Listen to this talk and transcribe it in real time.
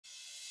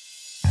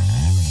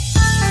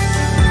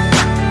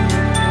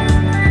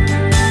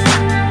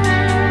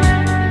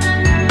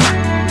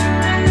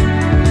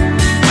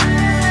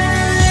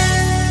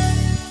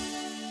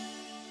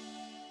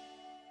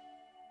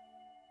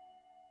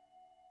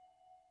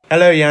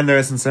Hello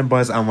Yanderos and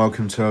Senpais, and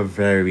welcome to a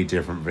very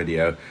different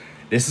video.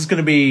 This is going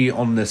to be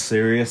on the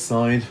serious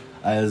side,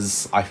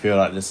 as I feel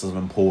like this is an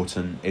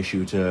important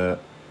issue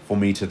for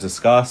me to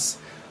discuss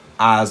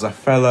as a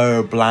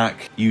fellow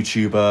black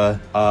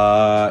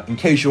YouTuber. In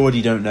case you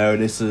already don't know,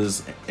 this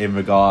is in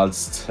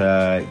regards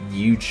to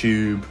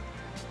YouTube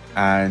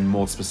and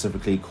more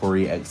specifically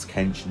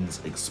CoryxKenshin's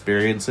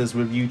experiences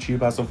with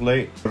YouTube as of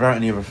late. Without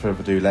any other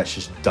further ado, let's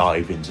just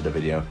dive into the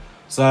video.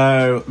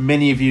 So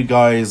many of you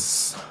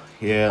guys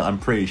here, I'm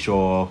pretty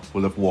sure,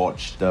 will have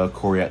watched the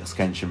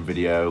CoryxKenshin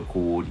video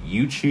called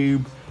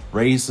YouTube,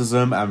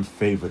 Racism and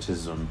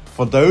Favoritism.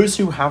 For those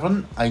who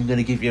haven't, I'm going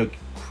to give you a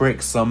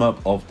quick sum up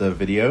of the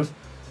video.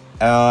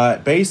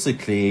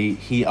 Basically,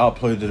 he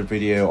uploaded a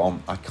video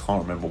on, I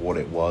can't remember what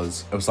it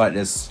was. It was like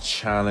this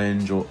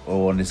challenge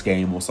or in this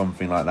game or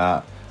something like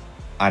that.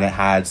 And it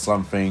had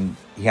something,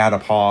 he had a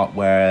part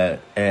where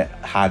it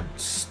had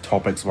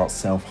topics about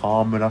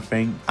self-harm and I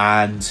think.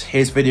 And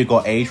his video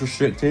got age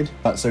restricted.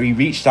 So he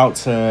reached out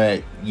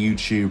to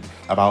YouTube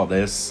about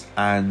this,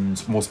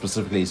 and more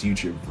specifically his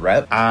YouTube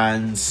rep.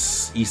 And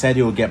he said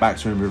he would get back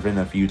to him within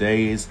a few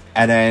days.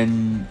 And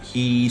then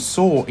he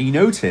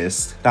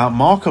noticed that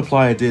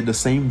Markiplier did the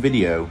same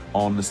video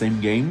on the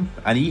same game.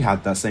 And he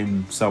had that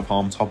same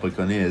self-harm topic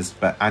on his,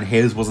 and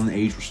his wasn't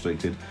age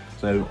restricted.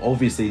 So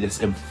obviously this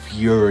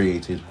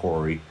infuriated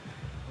Cory,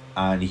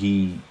 and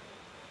he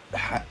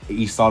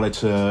started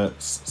to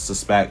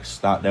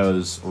suspect that there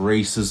was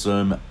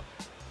racism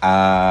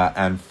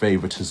and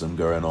favoritism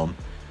going on.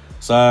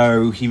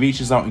 So he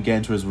reaches out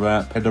again to his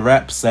rep, and the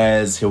rep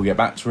says he'll get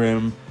back to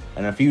him,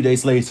 and a few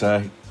days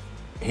later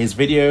his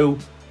video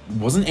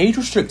wasn't age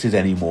restricted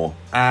anymore.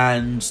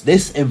 And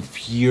this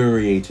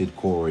infuriated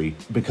Cory,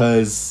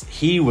 because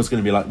he was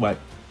going to be like, wait,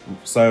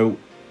 so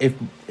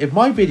if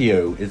my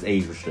video is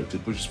age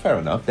restricted, which is fair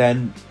enough,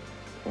 then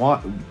why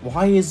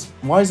isn't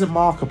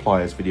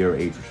Markiplier's video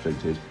age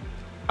restricted?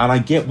 And I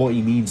get what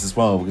he means as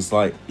well, because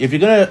like if you're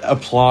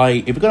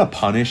gonna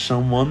punish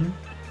someone,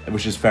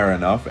 which is fair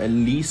enough, at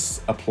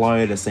least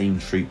apply the same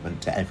treatment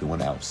to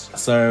everyone else.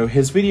 So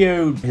his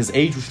video, his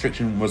age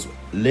restriction was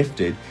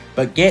lifted,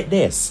 but get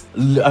this,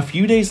 a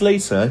few days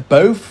later,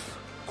 both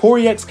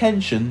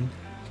CoryxKenshin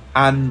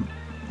and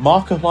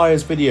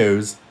Markiplier's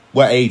videos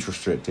were age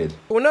restricted.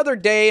 Another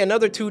day,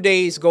 another 2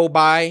 days go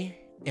by,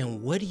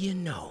 and what do you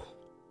know?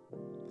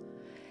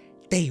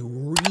 They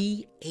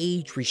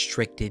re-age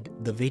restricted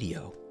the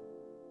video.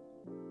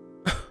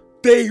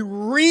 They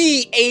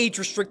re-age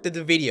restricted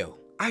the video.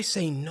 I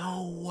say,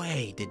 no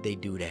way did they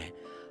do that.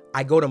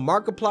 I go to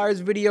Markiplier's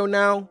video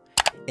now,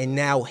 and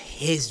now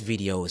his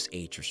video is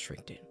age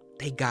restricted.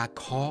 They got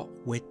caught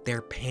with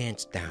their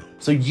pants down.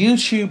 So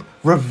YouTube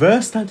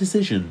reversed that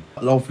decision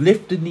of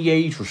lifting the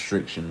age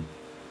restriction,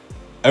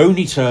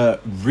 only to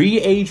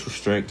re-age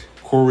restrict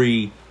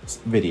Cory's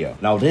video.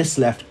 Now this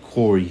left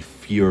Cory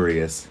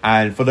furious,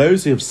 and for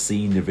those who have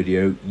seen the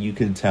video, you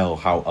can tell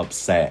how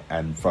upset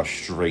and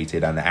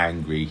frustrated and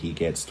angry he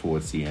gets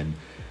towards the end.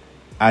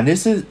 And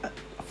this is,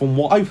 from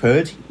what I've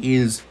heard,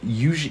 he's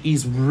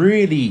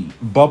really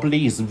bubbly,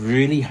 he's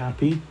really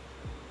happy,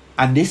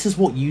 and this is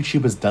what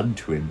YouTube has done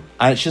to him,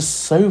 and it's just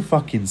so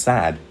fucking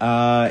sad.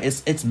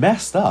 It's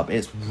messed up.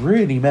 It's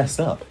really messed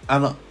up,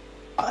 and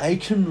I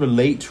can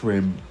relate to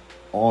him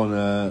on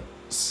a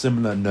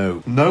similar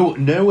note.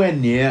 Nowhere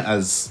near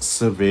as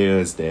severe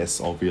as this,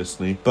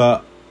 obviously,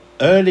 but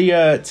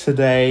earlier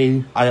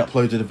today I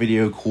uploaded a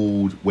video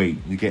called Wait,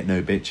 You Get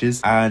No Bitches,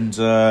 and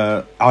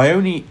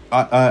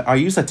I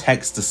use a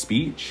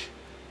text-to-speech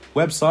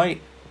website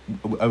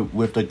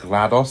with the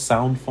GLaDOS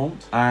sound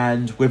font,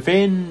 and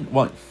within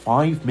what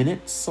 5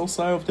 minutes or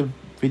so of the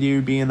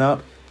video being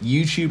up,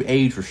 YouTube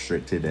age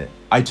restricted it.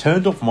 I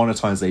turned off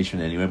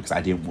monetization anyway because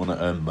I didn't want to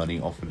earn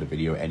money off of the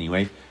video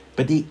anyway,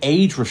 but they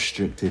age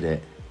restricted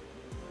it.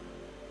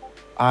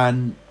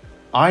 And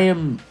I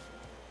am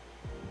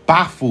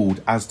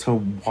baffled as to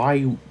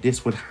why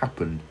this would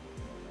happen.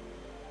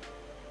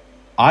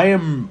 I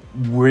am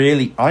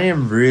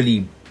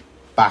really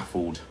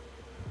baffled.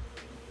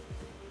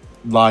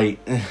 Like,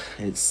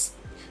 it's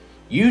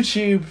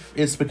YouTube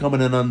is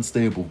becoming an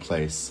unstable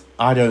place.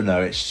 I don't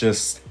know, it's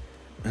just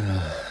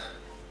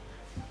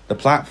the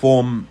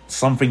platform,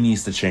 something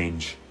needs to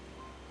change.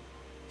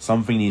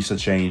 Something needs to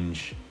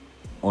change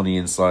on the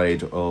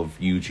inside of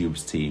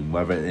YouTube's team,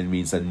 whether it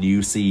means a new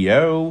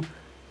CEO,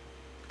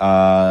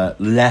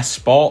 less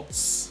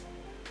bots,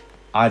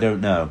 I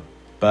don't know.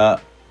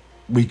 But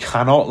we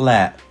cannot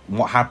let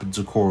what happened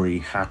to Cory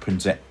happen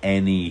to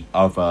any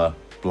other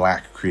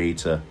black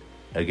creator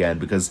again,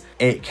 because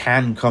it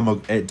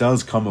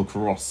does come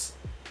across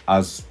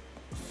as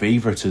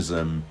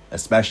favoritism,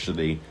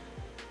 especially,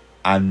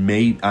 and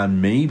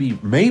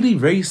maybe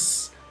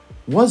race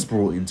was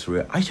brought into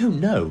it. I don't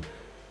know.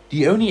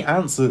 The only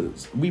answer,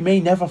 we may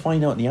never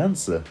find out the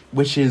answer,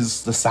 which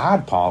is the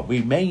sad part.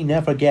 We may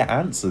never get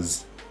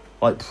answers,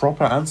 like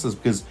proper answers,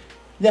 because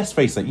let's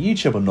face it,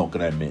 YouTube are not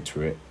going to admit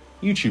to it.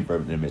 YouTube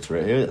won't admit to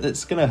it.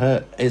 It's gonna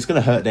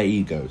hurt their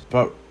egos.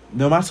 But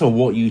no matter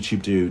what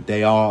YouTube do,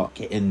 they are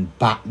getting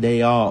back.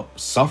 They are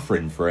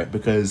suffering for it,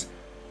 because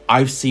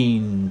I've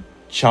seen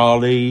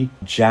Charlie,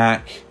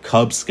 Jack,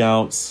 Cub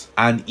Scouts,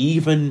 and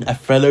even a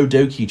fellow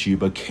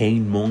DokiTuber,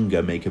 Kane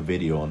Monga, make a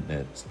video on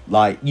this.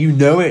 Like, you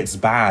know it's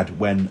bad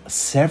when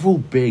several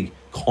big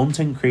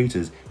content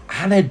creators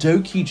and a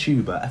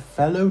DokiTuber, a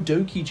fellow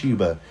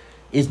DokiTuber,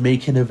 is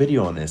making a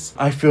video on this.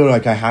 I feel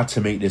like I had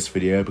to make this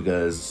video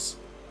because,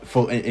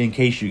 in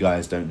case you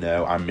guys don't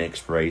know, I'm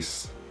mixed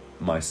race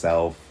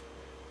myself,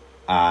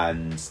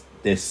 and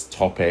this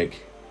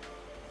topic,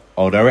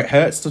 although it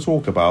hurts to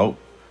talk about,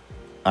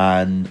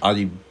 and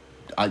I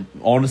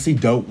honestly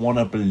don't want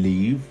to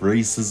believe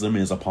racism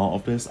is a part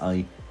of this,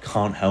 I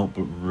can't help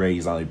but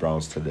raise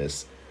eyebrows to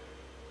this,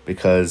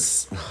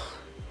 because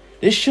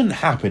this shouldn't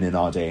happen in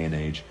our day and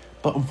age,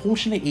 but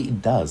unfortunately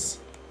it does.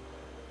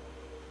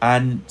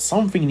 And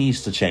something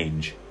needs to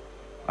change.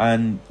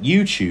 And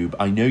YouTube,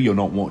 I know you're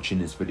not watching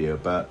this video,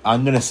 but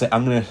I'm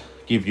gonna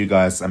give you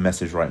guys a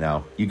message right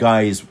now. You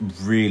guys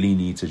really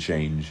need to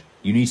change.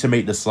 You need to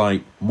make the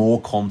site more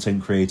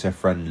content creator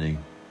friendly.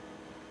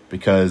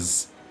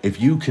 Because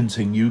if you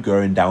continue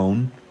going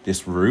down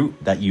this route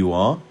that you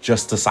are,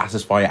 just to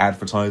satisfy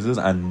advertisers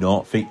and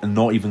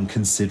not even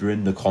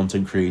considering the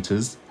content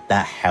creators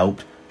that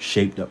helped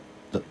shape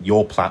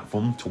your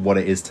platform to what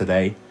it is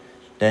today,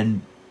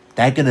 then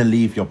they're going to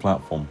leave your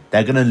platform.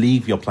 They're going to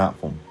leave your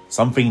platform.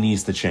 Something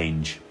needs to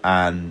change.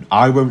 And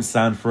I won't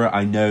stand for it.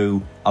 I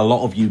know a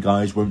lot of you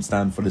guys won't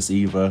stand for this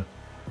either.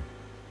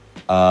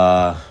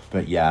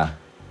 But yeah.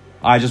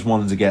 I just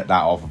wanted to get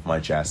that off of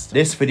my chest.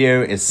 This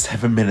video is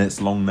 7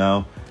 minutes long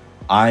now.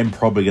 I'm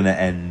probably going to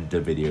end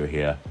the video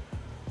here.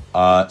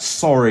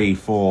 Sorry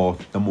for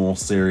the more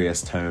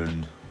serious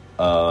tone.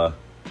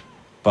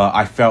 But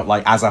I felt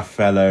like, as a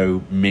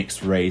fellow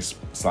mixed race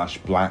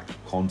 / black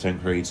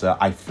content creator,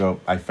 I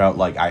felt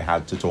like I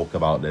had to talk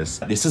about this.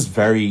 This is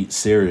very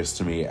serious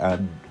to me,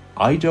 and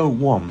I don't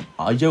want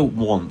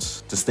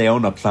to stay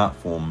on a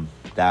platform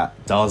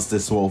that does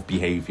this sort of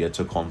behavior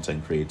to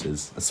content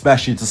creators,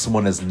 especially to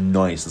someone as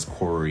nice as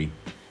Cory.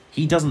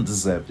 He doesn't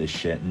deserve this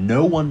shit.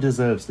 No one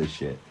deserves this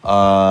shit.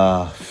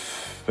 But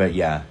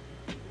yeah.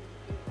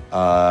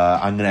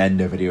 I'm gonna end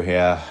the video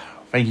here.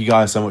 Thank you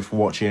guys so much for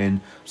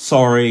watching.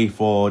 Sorry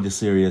for the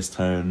serious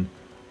tone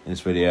in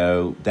this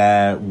video.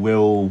 There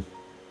will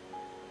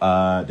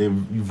the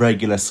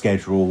regular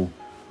schedule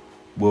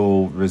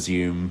will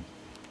resume,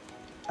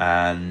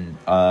 and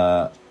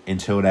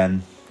until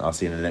then, I'll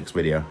see you in the next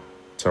video.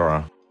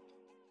 Ta-ra.